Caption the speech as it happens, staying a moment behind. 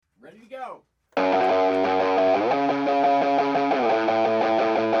go.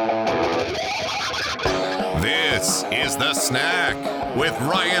 This is The Snack with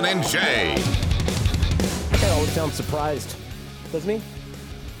Ryan and Jay. I always sound surprised, doesn't he?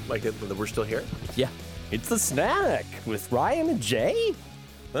 Like that we're still here? Yeah. It's The Snack with Ryan and Jay?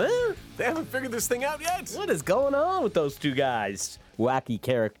 Huh? They haven't figured this thing out yet. What is going on with those two guys? Wacky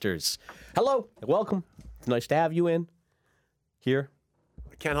characters. Hello, welcome. It's nice to have you in. Here.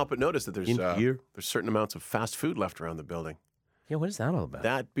 I can't help but notice that In here. there's certain amounts of fast food left around the building. Yeah, what is that all about?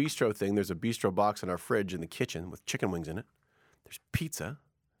 That bistro thing, there's a bistro box in our fridge in the kitchen with chicken wings in it. There's pizza.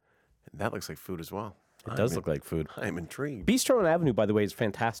 And that looks like food as well. It does look like food. I'm intrigued. Bistro on Avenue, by the way, is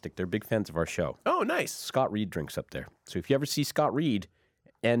fantastic. They're big fans of our show. Oh, nice. Scott Reed drinks up there. So if you ever see Scott Reed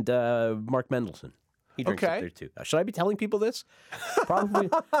and Mark Mendelson, he drinks up there too. Should I be telling people this? Probably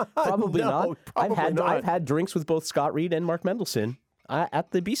No, not. probably not. I've had drinks with both Scott Reed and Mark Mendelson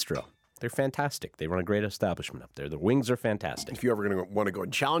at the bistro. They're fantastic. They run a great establishment up there. The wings are fantastic. If you ever going to want to go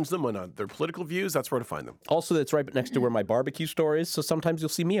and challenge them on their political views, that's where to find them. Also, that's right next to where my barbecue store is. So sometimes you'll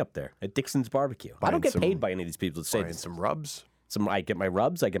see me up there at Dixon's Barbecue. I don't get paid by any of these people to say Buying this. some rubs. I get my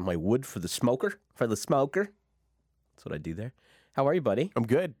rubs. I get my wood for the smoker. That's what I do there. How are you, buddy? I'm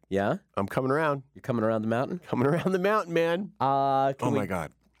good. Yeah? I'm coming around. You're coming around the mountain? Coming around the mountain, man. Oh, my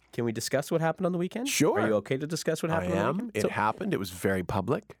God. Can we discuss what happened on the weekend? Sure. Are you okay to discuss what happened on the weekend? It happened. It was very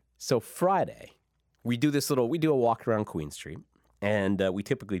public. So Friday, we do a walk around Queen Street, and we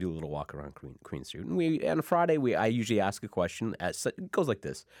typically do a little walk around Queen Street. And on Friday, I usually ask a question. It goes like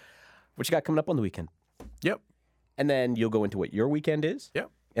this: what you got coming up on the weekend? Yep. And then you'll go into what your weekend is. Yep.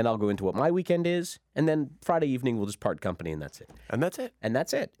 And I'll go into what my weekend is. And then Friday evening, we'll just part company, and that's it. And that's it. And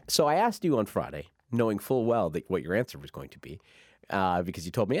that's it. So I asked you on Friday, knowing full well what your answer was going to be, because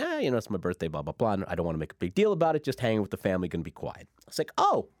you told me, it's my birthday, blah, blah, blah. And I don't want to make a big deal about it. Just hanging with the family, going to be quiet. I was like,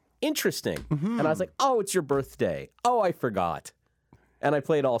 oh, interesting. Mm-hmm. And I was like, oh, it's your birthday. Oh, I forgot. And I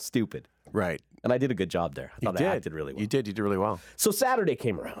played all stupid. Right. And I did a good job there. I thought I acted really well. You did really well. So Saturday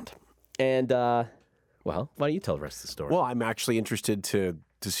came around. And, well, why don't you tell the rest of the story? Well, I'm actually interested to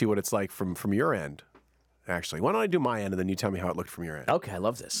see what it's like from your end, actually. Why don't I do my end and then you tell me how it looked from your end? Okay, I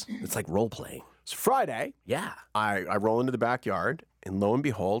love this. It's like role-playing. So Friday, Yeah. I roll into the backyard, and lo and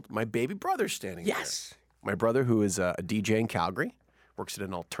behold, my baby brother's standing there. Yes. My brother, who is a DJ in Calgary, works at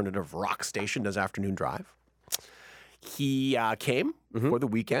an alternative rock station, does afternoon drive. He came for the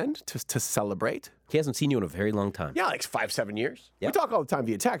weekend to celebrate. He hasn't seen you in a very long time. Yeah, like 5-7 years. Yep. We talk all the time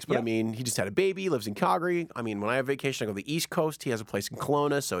via text, but Yep. I mean, he just had a baby, lives in Calgary. I mean, when I have vacation, I go to the East Coast. He has a place in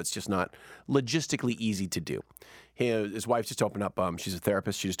Kelowna, so it's just not logistically easy to do. His wife just opened up, she's a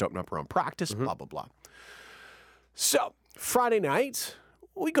therapist. She just opened up her own practice, blah, blah, blah. So Friday night,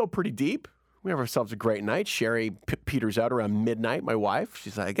 we go pretty deep. We have ourselves a great night. Sherry peters out around midnight, my wife.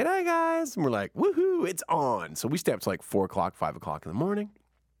 She's like, good night, guys. And we're like, woohoo, it's on. So we stay up to like 4 o'clock, 5 o'clock in the morning.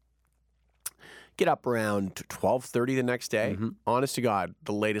 Get up around 12:30 the next day. Mm-hmm. Honest to God,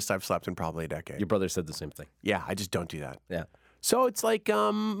 the latest I've slept in probably a decade. Your brother said the same thing. Yeah, I just don't do that. Yeah. So it's like,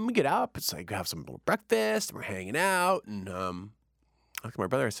 we get up. It's like we have some little breakfast. And we're hanging out. And I looked at my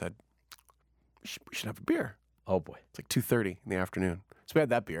brother. I said, we should have a beer. Oh, boy. It's like 2:30 in the afternoon. So we had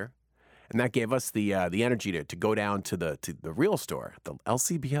that beer. And that gave us the energy to go down to the real store, the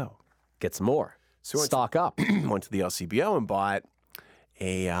LCBO. Get some more. So we went Stock up. Went to the LCBO and bought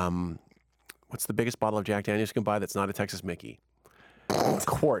a, what's the biggest bottle of Jack Daniels you can buy that's not a Texas Mickey? A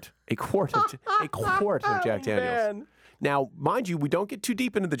quart of Jack Daniels. Man. Now, mind you, we don't get too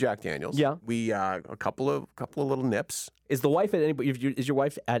deep into the Jack Daniels. Yeah. We a couple of little nips. Is your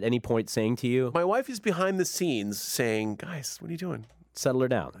wife at any point saying to you, My wife is behind the scenes saying, "Guys, what are you doing? settle her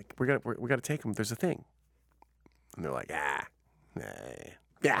down? Like we gotta take them. There's a thing." And they're like, yeah,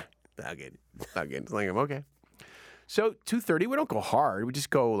 I'll get it. Like, I'm okay. So 2:30, we don't go hard. We just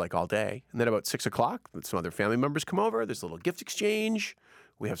go like all day. And then about 6 o'clock, some other family members come over. There's a little gift exchange.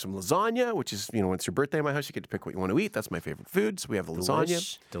 We have some lasagna, which is, when it's your birthday in my house, you get to pick what you want to eat. That's my favorite food. So we have the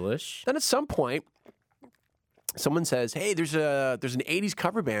lasagna. Delish. Then at some point, someone says, hey, there's an 80s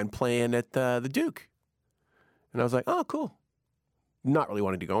cover band playing at the Duke. And I was like, oh, cool. Not really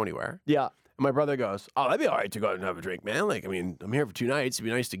wanting to go anywhere. Yeah. And my brother goes, oh, that'd be all right to go out and have a drink, man. Like, I mean, I'm here for 2 nights. It'd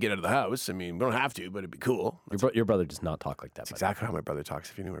be nice to get out of the house. I mean, we don't have to, but it'd be cool. Your brother does not talk like that. That's exactly how my brother talks,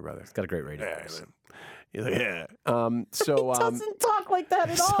 if you knew my brother. He's got a great radio Yeah, voice. man. He's like, yeah. He doesn't talk like that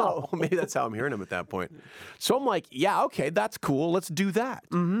at all. So maybe that's how I'm hearing him at that point. So I'm like, yeah, okay, that's cool. Let's do that.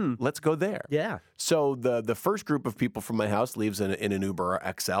 Mm-hmm. Let's go there. Yeah. So the first group of people from my house leaves in an Uber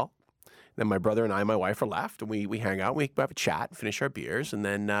XL. Then my brother and my wife are left, and we hang out. We have a chat, finish our beers, and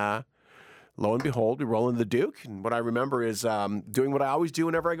then lo and behold, we roll into the Duke. And what I remember is doing what I always do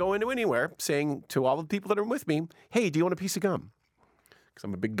whenever I go into anywhere, saying to all the people that are with me, hey, do you want a piece of gum? Because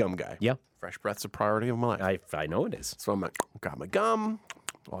I'm a big gum guy. Yeah. Fresh breath's a priority of my life. I know it is. So I'm like, got my gum,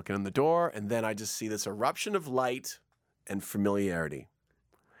 walking in the door, and then I just see this eruption of light and familiarity.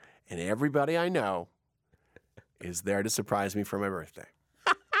 And everybody I is there to surprise me for my birthday.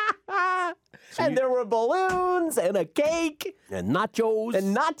 And there were balloons and a cake And nachos.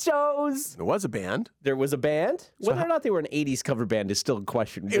 and nachos. There was a band. There was a band. Whether or not they were an 80s cover band is still a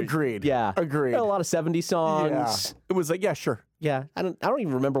question. Agreed. Yeah. Agreed. There were a lot of 70s songs. It was like, yeah, sure. Yeah. I don't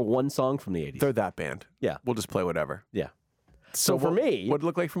even remember one song from the 80s. They're that band. Yeah. We'll just play whatever. Yeah. So for what, me, what'd it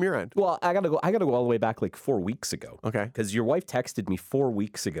look like from your end? well, I gotta go all the way back like 4 weeks ago. Okay. Because your wife texted me 4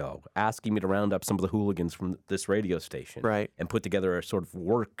 weeks ago asking me to round up some of the hooligans from this radio station. Right. And put together a sort of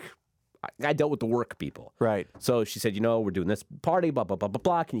work. I dealt with the work people. Right. So she said, we're doing this party, blah, blah, blah, blah,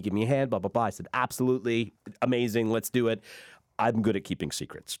 blah. Can you give me a hand, blah, blah, blah. I said, absolutely. Amazing. Let's do it. I'm good at keeping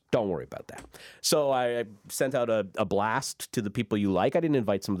secrets. Don't worry about that. So I sent out a blast to the people you like. I didn't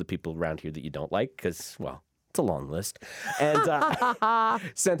invite some of the people around here that you don't like because, well, it's a long list. And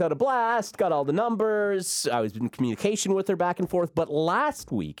sent out a blast, got all the numbers. I was in communication with her back and forth. But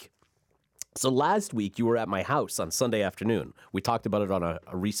last week, you were at my house on Sunday afternoon. We talked about it on a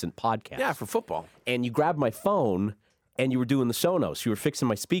recent podcast. Yeah, for football. And you grabbed my phone and you were doing the Sonos. You were fixing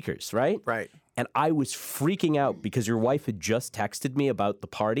my speakers, right? Right. And I was freaking out because your wife had just texted me about the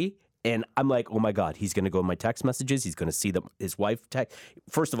party. And I'm like, oh my God, he's going to go in my text messages. He's going to see that his wife text.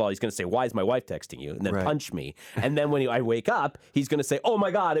 First of all, he's going to say, why is my wife texting you? And then punch me. And then when I wake up, he's going to say, oh my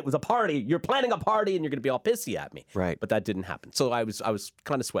God, it was a party. You're planning a party and you're going to be all pissy at me. Right. But that didn't happen. So I was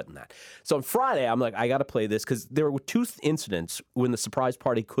kind of sweating that. So on Friday, I'm like, I got to play this because there were two incidents when the surprise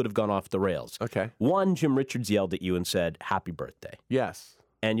party could have gone off the rails. Okay. One, Jim Richards yelled at you and said, happy birthday. Yes.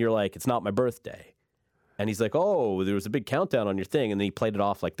 And you're like, it's not my birthday. And he's like, oh, there was a big countdown on your thing. And then he played it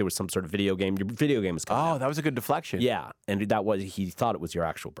off like there was some sort of video game. Your video game was coming out. Oh, that was a good deflection. Yeah. And he thought it was your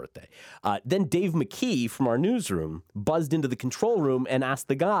actual birthday. Then Dave McKee from our newsroom buzzed into the control room and asked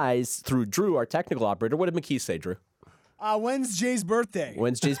the guys through Drew, our technical operator. What did McKee say, Drew? When's Jay's birthday?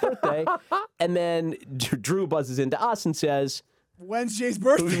 When's Jay's birthday? And then Drew buzzes into us and says, When's Jay's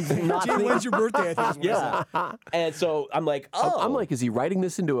birthday? Jay, when's your birthday? I think is what I yeah. And so I'm like, oh. I'm like, is he writing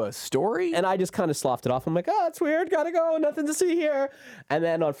this into a story? And I just kind of sloughed it off. I'm like, oh, it's weird. Gotta go. Nothing to see here. And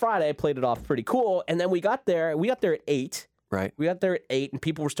then on Friday, I played it off pretty cool. And then we got there. We got there at 8. Right. We got there at 8, and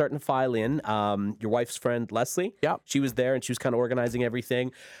people were starting to file in. Your wife's friend, Leslie. Yep. She was there, and she was kind of organizing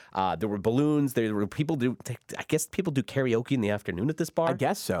everything. There were balloons. There were people I guess people do karaoke in the afternoon at this bar. I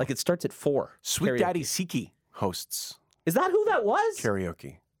guess so. Like it starts at 4. Sweet karaoke. Daddy Siki hosts Is that who that was?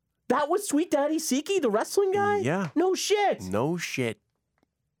 karaoke. That was Sweet Daddy Siki, the wrestling guy? Yeah. No shit. No shit.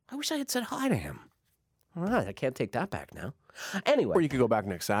 I wish I had said hi to him. All right, I can't take that back now. Anyway. Or you could go back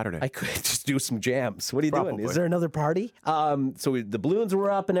next Saturday. I could just do some jams. What are you doing? Probably. Is there another party? The balloons were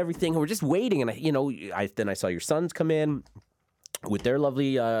up and everything. We're just waiting, and then I saw your sons come in with their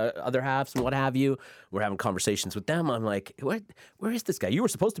lovely other halves and what have you. We're having conversations with them. I'm like, where is this guy? You were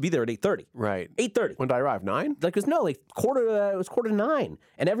supposed to be there at 8:30. Right. 8:30. When did I arrive? 9? Like, it was quarter to 9.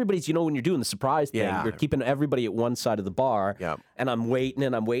 And everybody's, when you're doing the surprise thing, Yeah. you're keeping everybody at one side of the bar. Yep. And I'm waiting,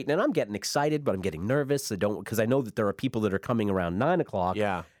 and I'm getting excited, but I'm getting nervous. Because I know that there are people that are coming around 9 o'clock.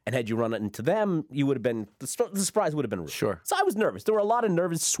 Yeah. And had you run into them, you would have been, the surprise would have been ruined. Sure. So I was nervous. There were a lot of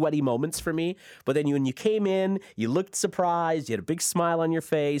nervous, sweaty moments for me. But then when you came in, you looked surprised, you had a big smile on your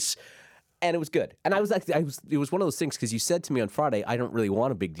face. And it was good. And it was one of those things because you said to me on Friday, I don't really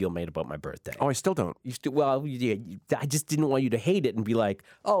want a big deal made about my birthday. Oh, I still don't. I just didn't want you to hate it and be like,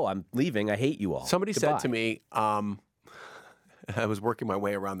 oh, I'm leaving. I hate you all. Somebody Goodbye. said to me, I was working my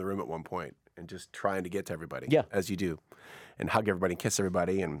way around the room at one point and just trying to get to everybody. Yeah. As you do. And hug everybody and kiss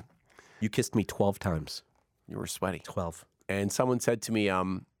everybody. And You kissed me 12 times. you were sweaty. 12. And someone said to me, I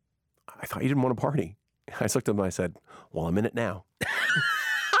thought you didn't want to party. I just looked at them and I said, well, I'm in it now.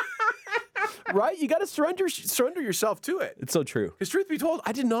 Right? You got to surrender yourself to it. It's so true. Because truth be told,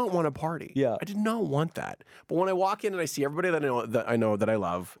 I did not want a party. Yeah. I did not want that. But when I walk in and I see everybody that I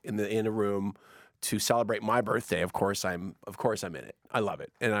love in a room to celebrate my birthday, of course I'm in it. I love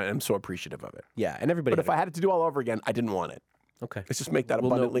it, and I'm so appreciative of it. Yeah, and everybody. But if I had it to do all over again, I didn't want it. Okay. Let's just make that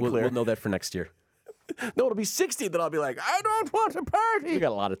abundantly clear. We'll know that for next year. No, it'll be 60 that I'll be like, I don't want a party. You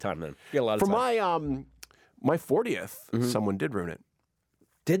got a lot of time then. You got a lot of For time. my 40th, someone did ruin it.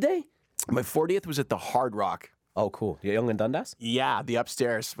 Did they? My 40th was at the Hard Rock. Oh, cool. Young and Dundas? Yeah, the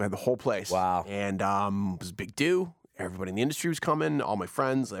upstairs. We had the whole place. Wow. And it was a big do. everybody in the industry was coming, all my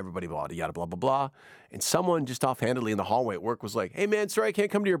friends, everybody, blah, yada, blah, blah, blah. And someone just offhandedly in the hallway at work was like, hey, man, sorry I can't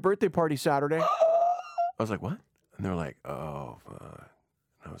come to your birthday party Saturday. I was like, what? And they were like, oh,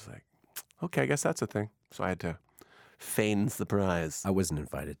 and I was like, okay, I guess that's a thing. So I had to feign surprise. I wasn't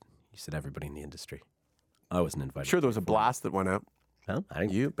invited. You said everybody in the industry. I wasn't invited. Sure, there was a blast that went out. Well, I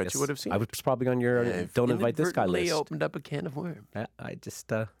didn't. You bet you would have seen I was probably on your don't invite this guy list. Opened up a can of worms. I just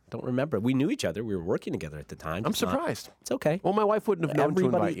don't remember. We knew each other. We were working together at the time. I'm surprised. It's okay. Well, my wife wouldn't have known to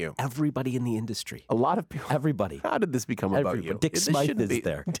invite you. Everybody in the industry. A lot of people. Everybody. How did this become about you? Dick Smythe is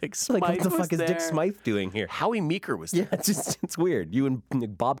there. Dick Smythe Like, what the was fuck is Dick there. Smythe doing here? Howie Meeker was there. Yeah, it's weird. You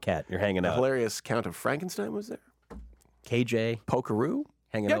and Bobcat, you're hanging The out. hilarious Count of Frankenstein was there. KJ. Pokeroo.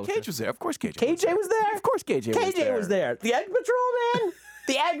 Hanging Yeah, out. Cage was there. Of course, KJ. KJ was there? Of course, KJ was there. KJ was there. The Egg Patrol man.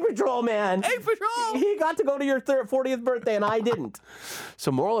 The Egg Patrol man. Egg Patrol. He got to go to your 40th birthday and I didn't.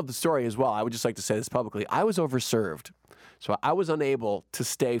 So, moral of the story as well, I would just like to say this publicly. I was overserved. So, I was unable to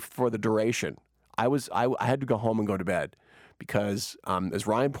stay for the duration. I had to go home and go to bed because, as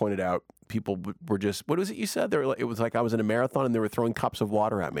Ryan pointed out, people were just, what was it you said? It was like I was in a marathon and they were throwing cups of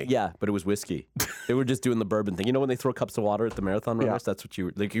water at me. Yeah, but it was whiskey. They were just doing the bourbon thing. You know when they throw cups of water at the marathon runners? That's what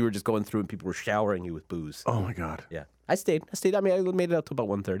you were just going through and people were showering you with booze. Oh, my God. Yeah. I stayed. I mean, I made it out to about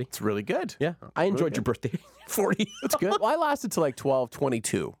 1:30. It's really good. Yeah. I enjoyed your birthday. 40. That's good. Well, I lasted till like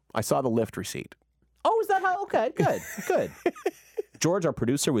 12:22. I saw the lift receipt. Oh, is that how? Okay, good, good. George, our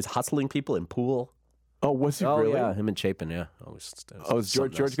producer, was hustling people in pool. Oh, was he Oh, really? yeah, him and Chapin, yeah. Is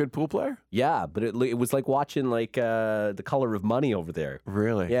George a good pool player? Yeah, but it was like watching like The Color of Money over there.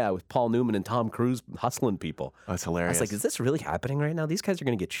 Really? Yeah, with Paul Newman and Tom Cruise hustling people. That's I hilarious. was like, is this really happening right now? These guys are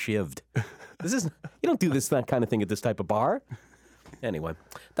going to get shivved. You don't do that kind of thing at this type of bar. Anyway,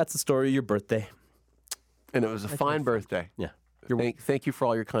 that's the story of your birthday. And it was a fine birthday. Yeah. Thank you for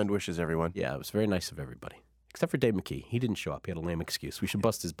all your kind wishes, everyone. Yeah, it was very nice of everybody. Except for Dave McKee. He didn't show up. He had a lame excuse. We should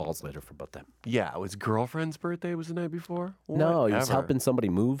bust his balls later for about that. Yeah, his girlfriend's birthday was the night before? No, he was Whatever. helping somebody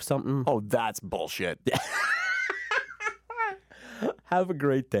move something. Oh, that's bullshit. Have a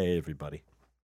great day, everybody.